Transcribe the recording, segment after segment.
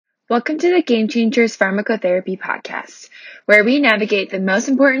Welcome to the Game Changers Pharmacotherapy Podcast, where we navigate the most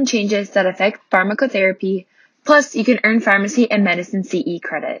important changes that affect pharmacotherapy, plus you can earn pharmacy and medicine CE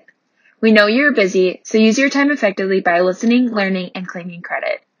credit. We know you're busy, so use your time effectively by listening, learning, and claiming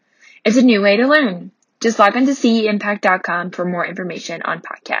credit. It's a new way to learn. Just log on to ceimpact.com for more information on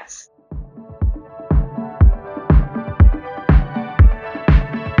podcasts.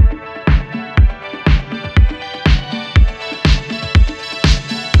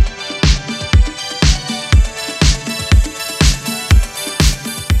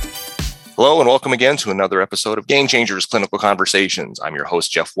 Hello and welcome again to another episode of Game Changers Clinical Conversations. I'm your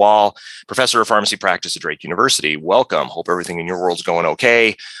host, Jeff Wall, professor of pharmacy practice at Drake University. Welcome. Hope everything in your world's going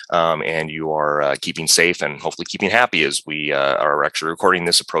okay and you are keeping safe and hopefully keeping happy as we are actually recording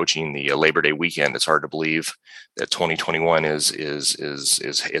this approaching the Labor Day weekend. It's hard to believe that 2021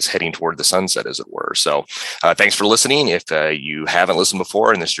 is heading toward the sunset, as it were. So thanks for listening. If you haven't listened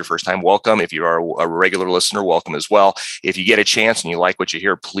before and this is your first time, welcome. If you are a regular listener, welcome as well. If you get a chance and you like what you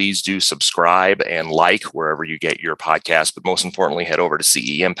hear, please do subscribe and like wherever you get your podcast. But most importantly, head over to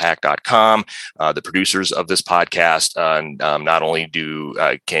ceimpact.com. The producers of this podcast, not only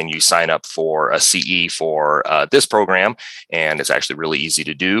can you sign up for a CE for this program, and it's actually really easy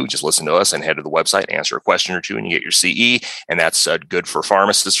to do. Just listen to us and head to the website, answer a question or two, and you get your CE. And that's good for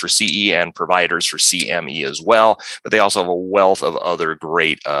pharmacists for CE and providers for CME as well. But they also have a wealth of other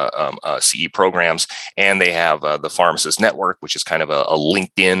great CE programs. And they have the Pharmacist Network, which is kind of a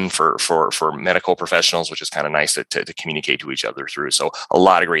LinkedIn for medical professionals, which is kind of nice to communicate to each other through. So a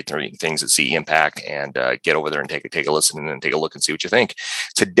lot of great things at CE Impact, and get over there and take a listen and take a look and see what you think.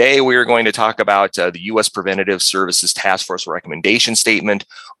 Today, we are going to talk about the U.S. Preventative Services Task Force recommendation statement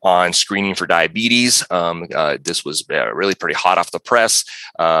on screening for diabetes. This was really pretty hot off the press.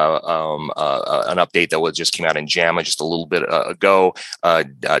 An update that just came out in JAMA just a little bit ago,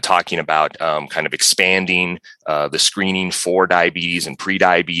 talking about kind of expanding the screening for diabetes and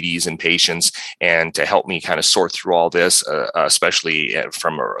pre-diabetes in patients. And to help me kind of sort through all this, especially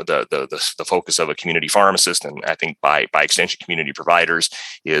from the focus of a community pharmacist, and I think by extension community providers,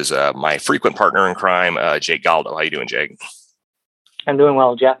 is my frequent partner in crime, Jake Galdo. How you doing, Jake? I'm doing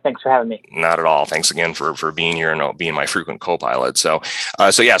well, Jeff. Thanks for having me. Not at all. Thanks again for being here and being my frequent co-pilot. So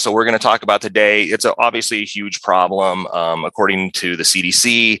we're going to talk about today. It's obviously a huge problem. According to the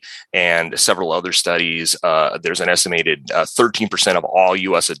CDC and several other studies, there's an estimated 13% of all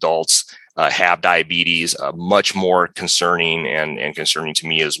U.S. adults have diabetes. Much more concerning and concerning to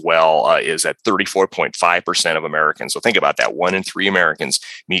me as well is that 34.5% of Americans, so think about that, 1 in 3 Americans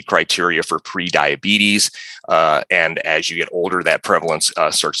meet criteria for pre-diabetes. And as you get older, that prevalence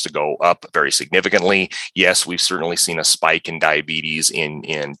starts to go up very significantly. Yes, we've certainly seen a spike in diabetes in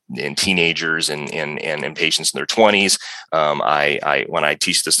teenagers and patients in their 20s. When I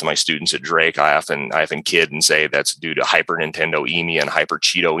teach this to my students at Drake, I often kid and say that's due to hyper Nintendoemia and hyper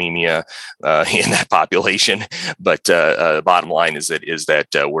Cheetoemia in that population. But the bottom line is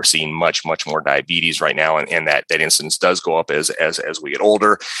that we're seeing much more diabetes right now, and that incidence does go up as we get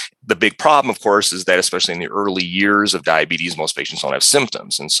older. The big problem, of course, is that especially in the early years of diabetes, most patients don't have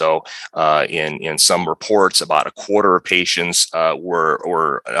symptoms, and so in some reports, about a quarter of patients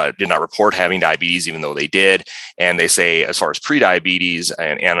did not report having diabetes, even though they did. And they say, as far as pre-diabetes,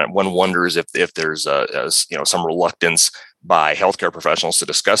 and one wonders if there's some reluctance by healthcare professionals to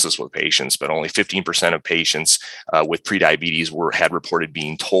discuss this with patients, but only 15% of patients with prediabetes had reported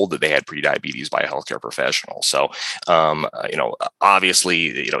being told that they had prediabetes by a healthcare professional. So, obviously,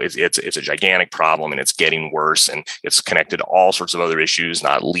 it's a gigantic problem, and it's getting worse, and it's connected to all sorts of other issues,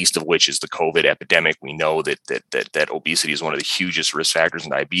 not least of which is the COVID epidemic. We know that obesity is one of the hugest risk factors,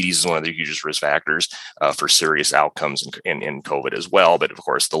 and diabetes is one of the hugest risk factors for serious outcomes in COVID as well. But of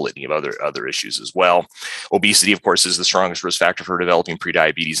course, the litany of other issues as well. Obesity, of course, is the strongest risk factor for developing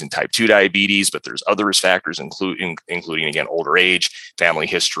prediabetes and type 2 diabetes, but there's other risk factors, including again, older age, family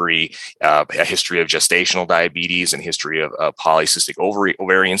history, a history of gestational diabetes, and history of polycystic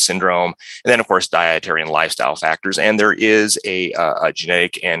ovarian syndrome, and then, of course, dietary and lifestyle factors. And there is a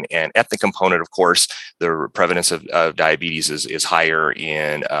genetic and ethnic component, of course. The prevalence of diabetes is higher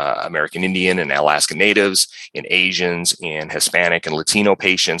in American Indian and Alaska Natives, in Asians, in Hispanic and Latino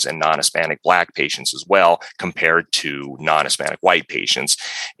patients, and non-Hispanic Black patients as well, compared to non-Hispanic white patients.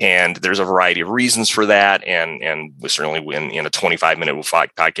 And there's a variety of reasons for that. And certainly in a 25-minute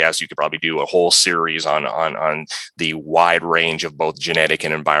podcast, you could probably do a whole series on the wide range of both genetic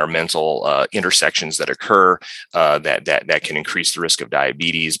and environmental intersections that occur that can increase the risk of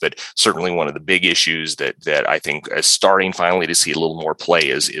diabetes. But certainly one of the big issues that I think is starting finally to see a little more play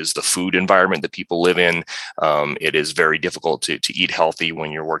is the food environment that people live in. It is very difficult to eat healthy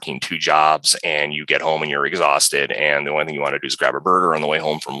when you're working two jobs and you get home and you're exhausted, and the only thing you want to do is grab a burger on the way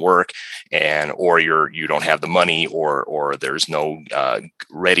home from work, or you don't have the money, or there's no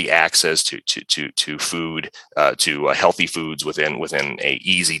ready access to food, to healthy foods within a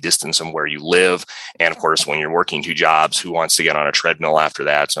easy distance from where you live. And of course, when you're working two jobs, who wants to get on a treadmill after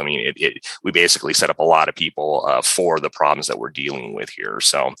that? So I mean, we basically set up a lot of people for the problems that we're dealing with here.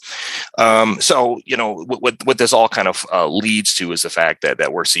 So what this all kind of leads to is the fact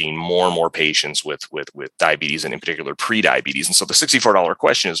that we're seeing more and more patients with diabetes, and in particular pre-diabetes. And so the $64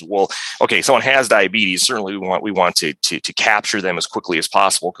 question is, well, okay, someone has diabetes. Certainly, we want to capture them as quickly as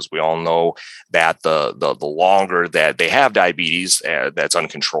possible, because we all know that the longer that they have diabetes that's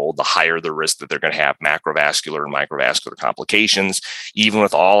uncontrolled, the higher the risk that they're going to have macrovascular and microvascular complications. Even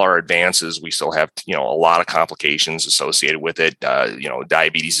with all our advances, we still have a lot of complications associated with it.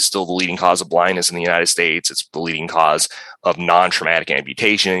 Diabetes is still the leading cause of blindness in the United States. It's the leading cause of non-traumatic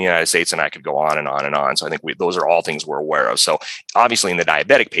amputation in the United States, and I could go on and on and on. So I think those are all things we're aware of. So obviously in the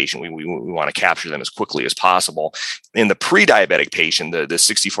diabetic patient, we want to capture them as quickly as possible. In the pre-diabetic patient, the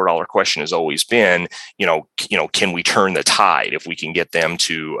 $64 question has always been, can we turn the tide? If we can get them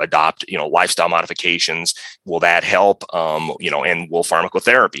to adopt, lifestyle modifications, will that help? And will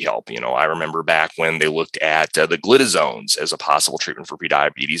pharmacotherapy help? I remember back when they looked at the glitazones as a possible treatment for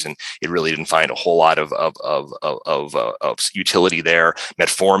prediabetes, and it really didn't find a whole lot of utility there.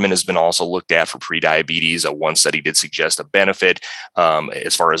 Metformin has been also looked at for prediabetes. One study did suggest a benefit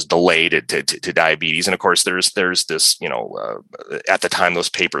as far as delay to diabetes. And of course, there's this, at the time those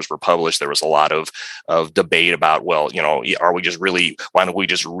papers were published, there was a lot of debate about, well, why don't we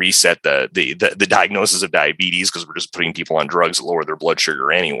just reset the diagnosis of diabetes, because we're just putting people on drugs that lower their blood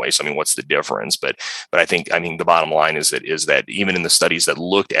sugar anyway. So I mean, what's the difference? But I think the bottom line is that even in the studies that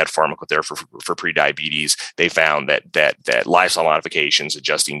looked at pharmacotherapy for prediabetes, they found that lifestyle modifications,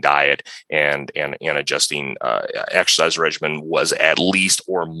 adjusting diet and adjusting exercise regimen was at least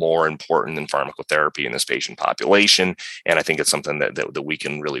or more important than pharmacotherapy in this patient population. And I think it's something that we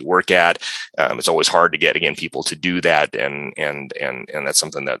can really work at. It's always hard to get, again, people to do that, and that's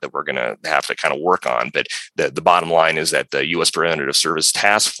something that we're going to have to kind of work on. But the bottom line is that the U.S. Preventative Service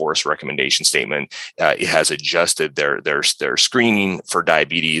Task Force recommendation statement it has adjusted their screening for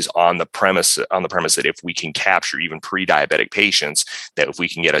diabetes on the premise that if we can capture even pre-diabetic patients, that if we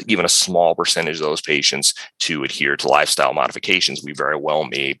can get even a small percentage of those patients to adhere to lifestyle modifications, we very well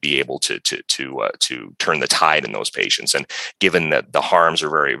may be able to turn the tide in those patients. And given that the harms are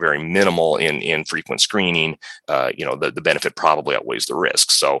very, very minimal in frequent screening, the benefit probably outweighs the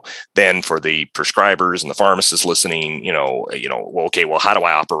risk. So then for the prescribers and the pharmacists listening, well, how do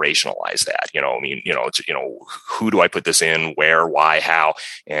I operationalize that? Who do I put this in, where, why, how?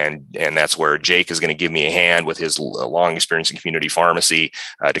 And that's where Jake is going to give me a hand with his long experience in community pharmacy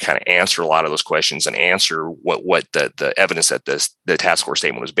to kind of answer a lot of those questions and answer what the evidence that the task force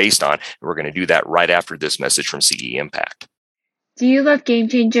statement was based on. And we're going to do that right after this message from CE Impact. Do you love Game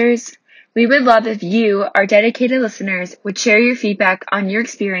Changers? We would love if you, our dedicated listeners, would share your feedback on your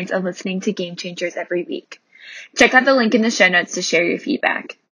experience of listening to Game Changers every week. Check out the link in the show notes to share your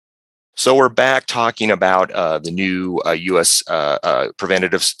feedback. So we're back talking about the new U.S.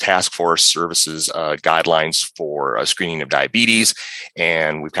 Preventative Task Force Services guidelines for screening of diabetes.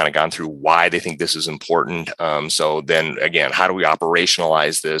 And we've kind of gone through why they think this is important. So then again, how do we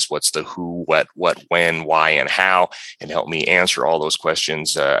operationalize this? What's the who, what, when, why, and how? And to help me answer all those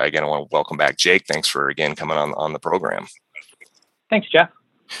questions, again, I want to welcome back Jake. Thanks for, again, coming on the program. Thanks, Jeff.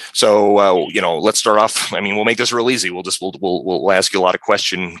 So, let's start off. I mean, we'll make this real easy. We'll ask you a lot of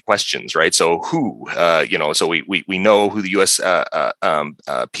questions, right? So who, so we know who the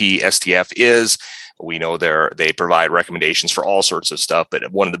USPSTF is. We know they provide recommendations for all sorts of stuff,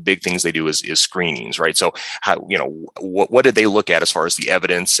 but one of the big things they do is screenings, right? So how, what did they look at as far as the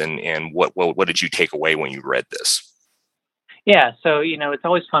evidence, and what did you take away when you read this? Yeah, so it's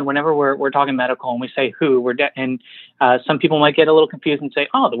always fun whenever we're talking medical and we say who and some people might get a little confused and say,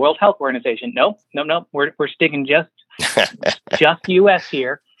 "Oh, the World Health Organization." No, we're sticking just U.S.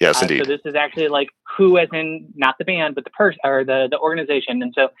 here. Yes, indeed. So this is actually like who, as in not the band, but the person or the organization.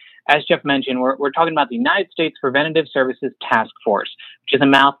 And so, as Jeff mentioned, we're talking about the United States Preventative Services Task Force, which is a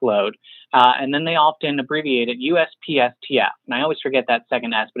mouthload. And then they often abbreviate it USPSTF. And I always forget that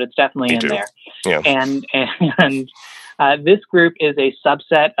second S, but it's definitely in there. Yeah. And this group is a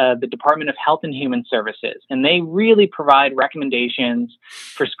subset of the Department of Health and Human Services, and they really provide recommendations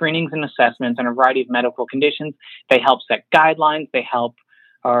for screenings and assessments on a variety of medical conditions. They help set guidelines. They help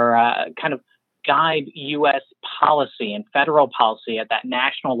or kind of guide U.S. policy and federal policy at that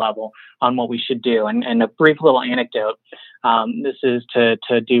national level on what we should do. And a brief little anecdote, this is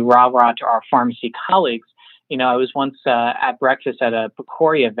to do rah-rah to our pharmacy colleagues. You know, I was once at breakfast at a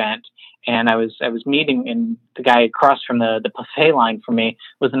PCORI event, and I was meeting, and the guy across from the buffet line from me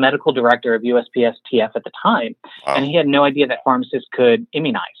was the medical director of USPSTF at the time. Wow. And he had no idea that pharmacists could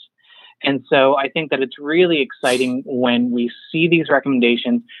immunize. And so I think that it's really exciting when we see these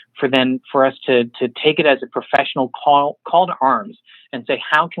recommendations for us to take it as a professional call to arms and say,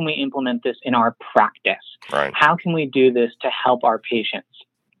 how can we implement this in our practice? Right. How can we do this to help our patients?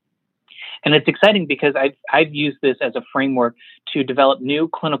 And it's exciting because I've used this as a framework to develop new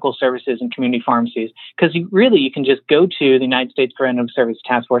clinical services in community pharmacies, because you can just go to the United States Preventive Services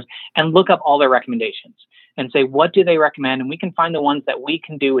Task Force and look up all their recommendations and say, what do they recommend? And we can find the ones that we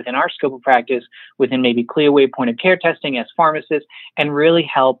can do within our scope of practice, within maybe CLIA-waived point of care testing as pharmacists, and really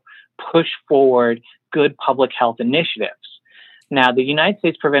help push forward good public health initiatives. Now, the United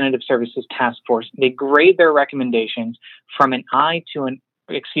States Preventative Services Task Force, they grade their recommendations from an A to an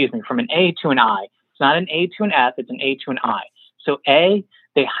I. It's not an A to an F, it's an A to an I. So A,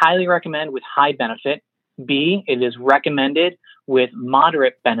 they highly recommend with high benefit. B, it is recommended with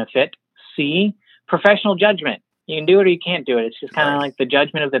moderate benefit. C, professional judgment. You can do it or you can't do it. It's just kind of like the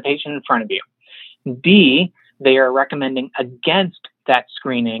judgment of the patient in front of you. D, they are recommending against that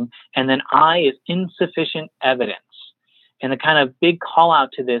screening. And then I is insufficient evidence. And the kind of big call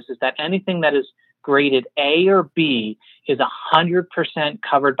out to this is that anything that is graded A or B is 100%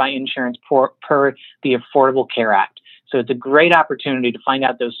 covered by insurance per the Affordable Care Act. So it's a great opportunity to find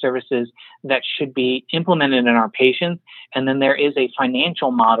out those services that should be implemented in our patients. And then there is a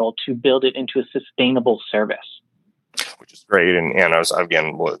financial model to build it into a sustainable service. Which is great, and I was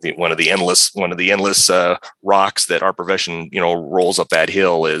again one of the endless rocks that our profession rolls up that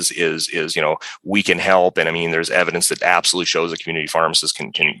hill is we can help, and I mean there's evidence that absolutely shows that community pharmacists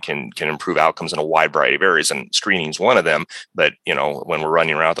can improve outcomes in a wide variety of areas, and screening is one of them. But when we're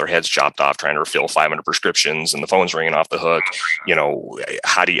running around with our heads chopped off trying to refill 500 prescriptions and the phone's ringing off the hook,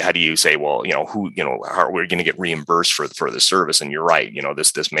 how do you say, well, how are we going to get reimbursed for this service? And you're right,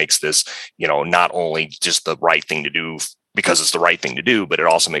 this makes this not only just the right thing to do because it's the right thing to do, but it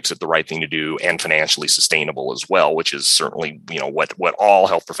also makes it the right thing to do and financially sustainable as well, which is certainly, what all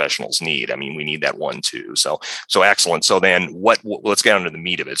health professionals need. I mean, we need that one too. So excellent. So then let's get into the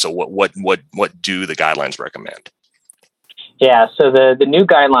meat of it. So what do the guidelines recommend? Yeah, so the new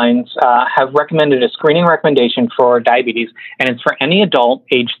guidelines have recommended a screening recommendation for diabetes, and it's for any adult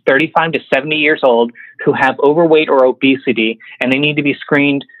aged 35 to 70 years old who have overweight or obesity, and they need to be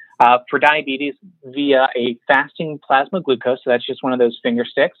screened for diabetes via a fasting plasma glucose, so that's just one of those finger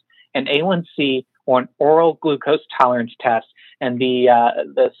sticks, an A1C or an oral glucose tolerance test, and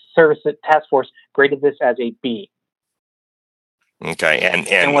the service task force graded this as a B. Okay, and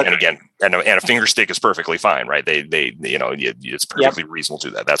again, a finger stick is perfectly fine, right? It's perfectly reasonable to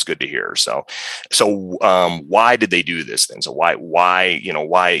do that. That's good to hear. So why did they do this then? So why?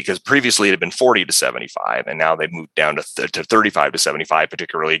 Because previously it had been 40 to 75, and now they've moved down to 35 to 75,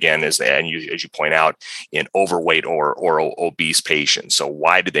 particularly again as you point out in overweight or obese patients. So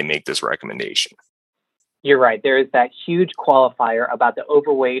why did they make this recommendation? You're right. There is that huge qualifier about the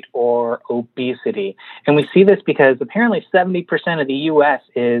overweight or obesity. And we see this because apparently 70% of the U.S.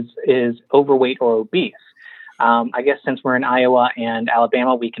 is overweight or obese. I guess since we're in Iowa and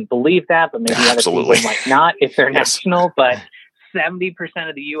Alabama, we can believe that, but maybe other people might not if they're national. But 70%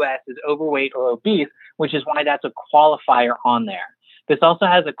 of the U.S. is overweight or obese, which is why that's a qualifier on there. This also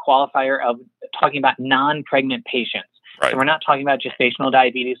has a qualifier of talking about non-pregnant patients. Right. So we're not talking about gestational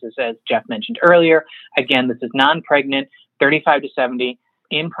diabetes, as Jeff mentioned earlier. Again, this is non-pregnant, 35 to 70,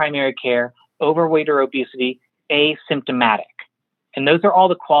 in primary care, overweight or obesity, asymptomatic. And those are all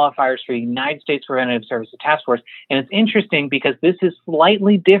the qualifiers for the United States Preventive Services Task Force. And it's interesting because this is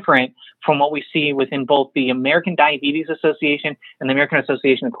slightly different from what we see within both the American Diabetes Association and the American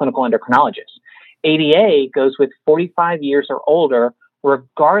Association of Clinical Endocrinologists. ADA goes with 45 years or older,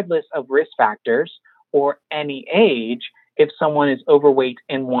 regardless of risk factors, or any age if someone is overweight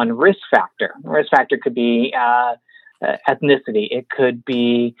in one risk factor. The risk factor could be ethnicity. It could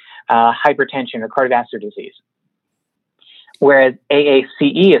be hypertension or cardiovascular disease. Whereas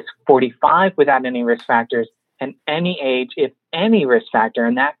AACE is 45 without any risk factors, and any age if any risk factor,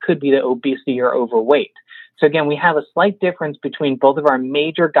 and that could be the obesity or overweight. So again, we have a slight difference between both of our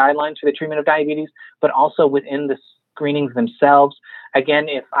major guidelines for the treatment of diabetes, but also within the screenings themselves. Again,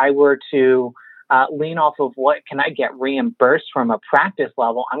 if I were to lean off of what can I get reimbursed from a practice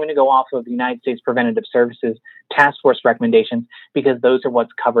level, I'm going to go off of the United States Preventative Services Task Force recommendations, because those are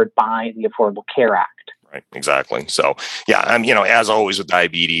what's covered by the Affordable Care Act. Right. Exactly. So, yeah, as always with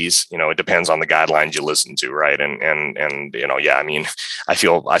diabetes, it depends on the guidelines you listen to. Right. And, yeah, I mean,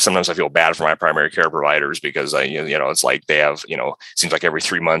 I sometimes feel bad for my primary care providers, because it's like they have, it seems like every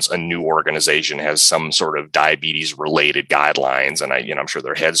 3 months, a new organization has some sort of diabetes related guidelines. And I'm sure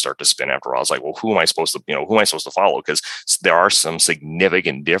their heads start to spin after a while. It's like, well, who am I supposed to follow? Because there are some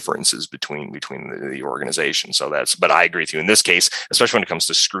significant differences between the organizations. So but I agree with you in this case, especially when it comes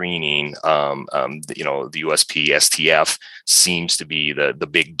to screening, the USP STF seems to be the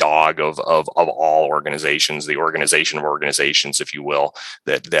big dog of all organizations, the organization of organizations, if you will,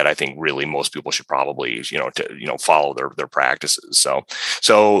 that I think really most people should probably follow their practices.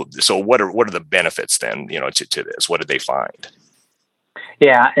 So what are the benefits then to this? What did they find?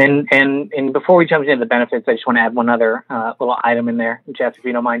 Yeah, and before we jump into the benefits, I just want to add one other little item in there, Jeff, if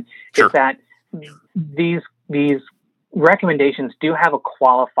you don't mind. Sure. Is that these recommendations do have a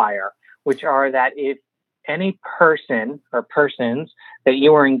qualifier, which are that if any person or persons that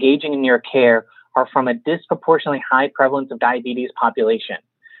you are engaging in your care are from a disproportionately high prevalence of diabetes population.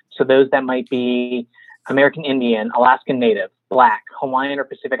 So those that might be American Indian, Alaskan Native, Black, Hawaiian or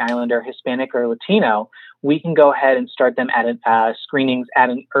Pacific Islander, Hispanic or Latino, we can go ahead and start them at screenings at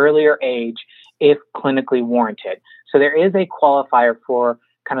an earlier age if clinically warranted. So there is a qualifier for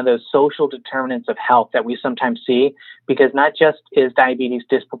kind of those social determinants of health that we sometimes see, because not just is diabetes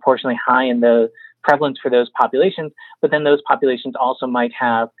disproportionately high in the prevalence for those populations, but then those populations also might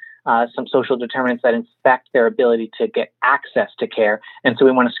have some social determinants that affect their ability to get access to care. And so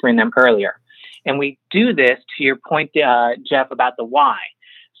we want to screen them earlier. And we do this, to your point, Jeff, about the why.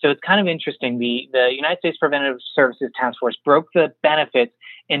 So it's kind of interesting. The United States Preventative Services Task Force broke the benefits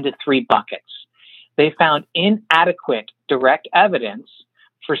into 3 buckets. They found inadequate direct evidence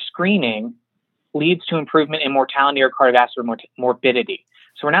for screening leads to improvement in mortality or cardiovascular morbidity.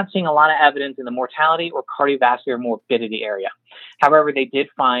 So we're not seeing a lot of evidence in the mortality or cardiovascular morbidity area. However, they did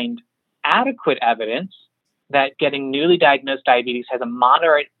find adequate evidence that getting newly diagnosed diabetes has a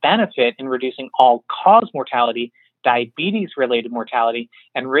moderate benefit in reducing all-cause mortality, diabetes-related mortality,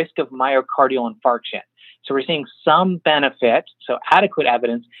 and risk of myocardial infarction. So we're seeing some benefit, so adequate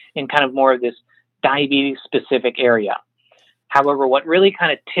evidence, in kind of more of this diabetes-specific area. However, what really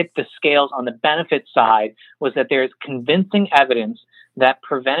kind of tipped the scales on the benefit side was that there's convincing evidence that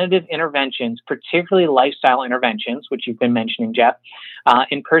preventative interventions, particularly lifestyle interventions, which you've been mentioning, Jeff,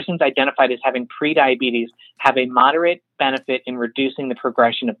 in persons identified as having prediabetes, have a moderate benefit in reducing the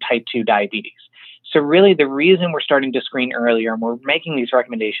progression of type 2 diabetes. So really the reason we're starting to screen earlier and we're making these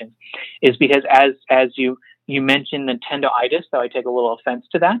recommendations is because as you mentioned Nintendo-itis, though I take a little offense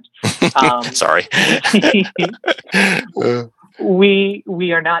to that. Sorry.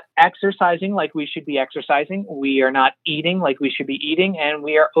 We are not exercising like we should be exercising. We are not eating like we should be eating, and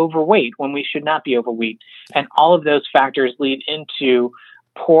we are overweight when we should not be overweight. And all of those factors lead into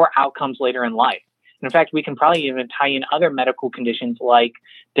poor outcomes later in life. And in fact, we can probably even tie in other medical conditions like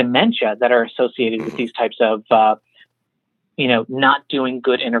dementia that are associated with these types of not doing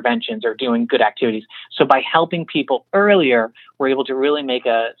good interventions or doing good activities. So by helping people earlier, we're able to really make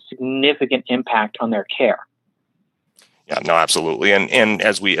a significant impact on their care. Yeah, no, absolutely. And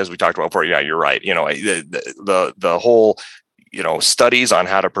as we talked about before, yeah, you're right. The whole studies on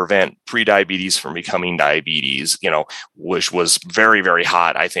how to prevent prediabetes from becoming diabetes, which was very, very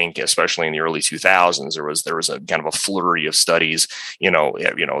hot, I think, especially in the early 2000s. There was a kind of a flurry of studies,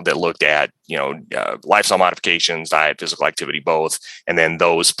 that looked at, lifestyle modifications, diet, physical activity, both, and then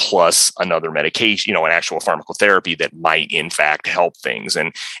those plus another medication, an actual pharmacotherapy that might in fact help things.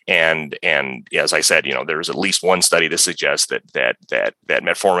 And as I said, there's at least one study that suggests that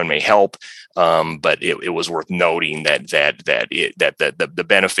metformin may help. But it was worth noting that the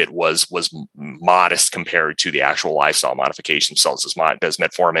benefit was modest compared to the actual lifestyle modification. So does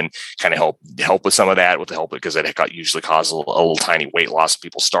metformin kind of help with some of that? Because it usually causes a little tiny weight loss when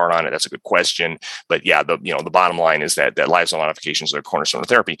people start on it. That's a good question. But yeah, the bottom line is that lifestyle modifications are a cornerstone of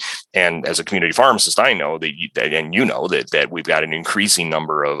therapy. And as a community pharmacist, I know that we've got an increasing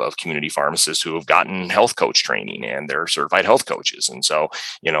number of community pharmacists who have gotten health coach training and they're certified health coaches. And so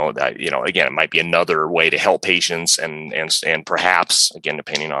again, it might be another way to help patients and and perhaps, again,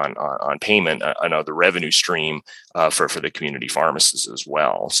 depending on payment, another revenue stream for the community pharmacists as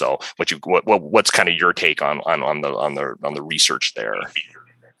well. So what's kind of your take on the research there?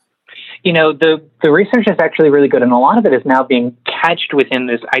 The research is actually really good, and a lot of it is now being catched within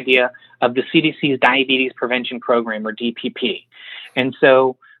this idea of the CDC's Diabetes Prevention Program, or DPP. And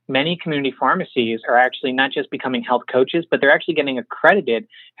so many community pharmacies are actually not just becoming health coaches, but they're actually getting accredited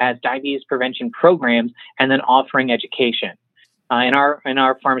as diabetes prevention programs and then offering education. In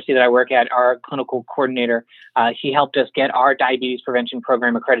our pharmacy that I work at, our clinical coordinator, he helped us get our diabetes prevention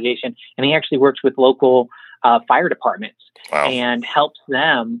program accreditation, and he actually works with local fire departments. Wow. And helps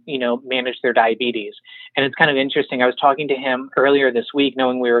them, manage their diabetes. And it's kind of interesting. I was talking to him earlier this week,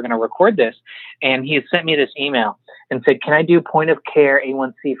 knowing we were going to record this, and he had sent me this email and said, "Can I do point of care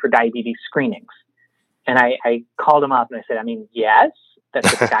A1C for diabetes screenings?" And I called him up and I said, yes,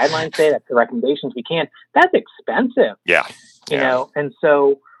 that's what the guidelines say. That's the recommendations. We can. That's expensive. Yeah. And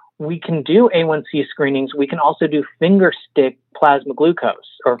so we can do A1C screenings. We can also do finger stick plasma glucose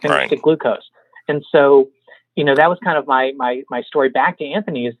or finger stick glucose. And so, that was kind of my story back to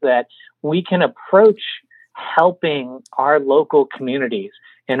Anthony, is that we can approach helping our local communities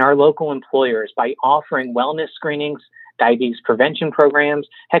and our local employers by offering wellness screenings, diabetes prevention programs.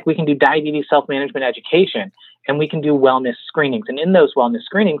 Heck, we can do diabetes self-management education, and we can do wellness screenings. And in those wellness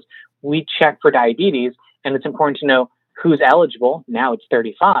screenings, we check for diabetes, and it's important to know who's eligible. Now it's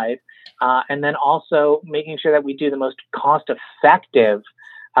 35. And then also making sure that we do the most cost-effective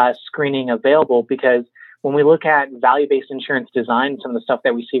screening available, because when we look at value-based insurance design, some of the stuff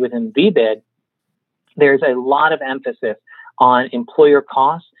that we see within VBID, there's a lot of emphasis on employer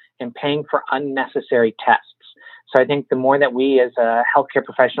costs and paying for unnecessary tests. So I think the more that we as a healthcare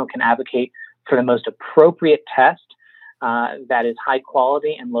professional can advocate for the most appropriate test that is high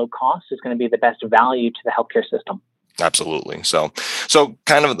quality and low cost is going to be the best value to the healthcare system. Absolutely. So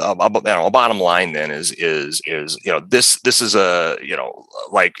kind of a bottom line then is this is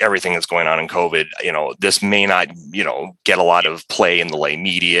like everything that's going on in COVID. This may not get a lot of play in the lay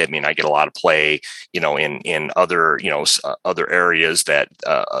media. It may not get a lot of play in other other areas that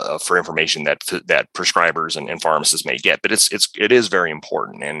for information that prescribers and pharmacists may get. But it is very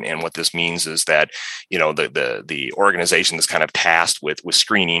important. And what this means is that the organization that's kind of tasked with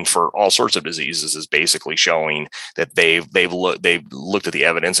screening for all sorts of diseases is basically showing that they've looked at the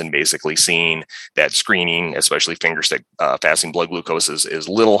evidence and basically seen that screening, especially finger stick fasting blood glucose, is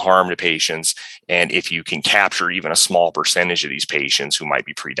little harm to patients. And if you can capture even a small percentage of these patients who might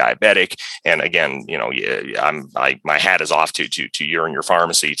be pre-diabetic, and again, my hat is off to you and your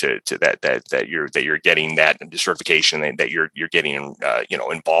pharmacy to that you're getting that certification, that you're getting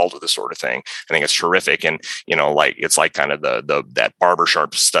involved with this sort of thing. I think it's terrific, and it's like kind of that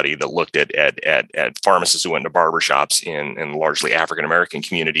barbershop study that looked at pharmacists who went to barbershops in largely African American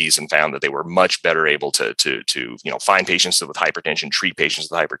communities and found that they were much better able to find patients with hypertension, treat patients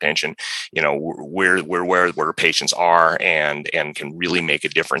with hypertension, where patients are, and can really make a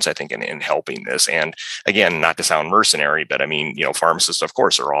difference, I think, in helping this. And again, not to sound mercenary, but I mean, pharmacists, of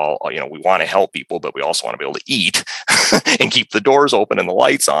course, are all, we want to help people, but we also want to be able to eat and keep the doors open and the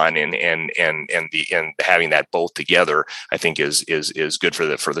lights on, and having that both together, I think is good for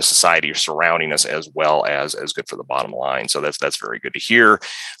the society surrounding us, as well as good for the bottom line. So that's very good to hear.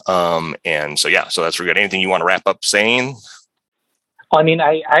 And so that's very good. Anything you want to wrap up saying? Well, I mean,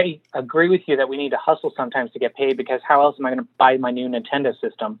 I agree with you that we need to hustle sometimes to get paid, because how else am I going to buy my new Nintendo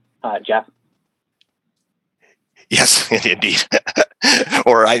system, Jeff? Yes, indeed.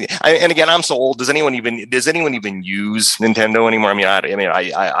 Or and again, I'm so old. Does anyone even use Nintendo anymore?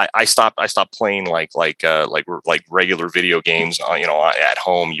 I stopped playing like regular video games, at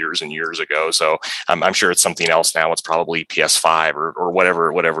home years and years ago. So I'm sure it's something else now. It's probably PS5 or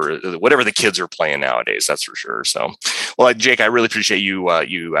whatever the kids are playing nowadays. That's for sure. So, well, Jake, I really appreciate you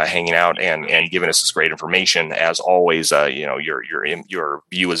hanging out and giving us this great information. As always, your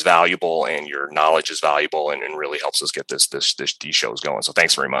view is valuable and your knowledge is valuable, and really helps us get these shows going. So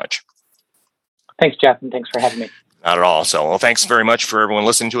thanks very much. Thanks, Jeff, and thanks for having me. Not at all. So, well, thanks very much for everyone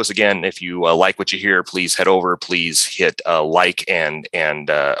listening to us. Again, if you like what you hear, please head over, please hit like and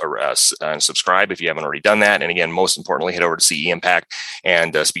subscribe if you haven't already done that. And again, most importantly, head over to CE Impact.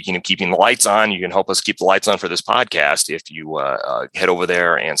 And speaking of keeping the lights on, you can help us keep the lights on for this podcast if you head over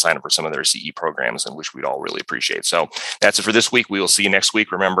there and sign up for some of their CE programs, and which we'd all really appreciate. So that's it for this week. We will see you next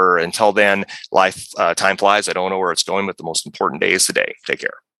week. Remember, until then, time flies. I don't know where it's going, but the most important day is today. Take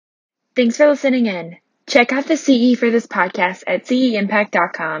care. Thanks for listening in. Check out the CE for this podcast at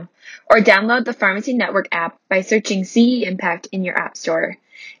ceimpact.com, or download the Pharmacy Network app by searching CE Impact in your app store,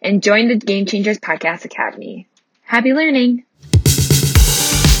 and join the Game Changers Podcast Academy. Happy learning!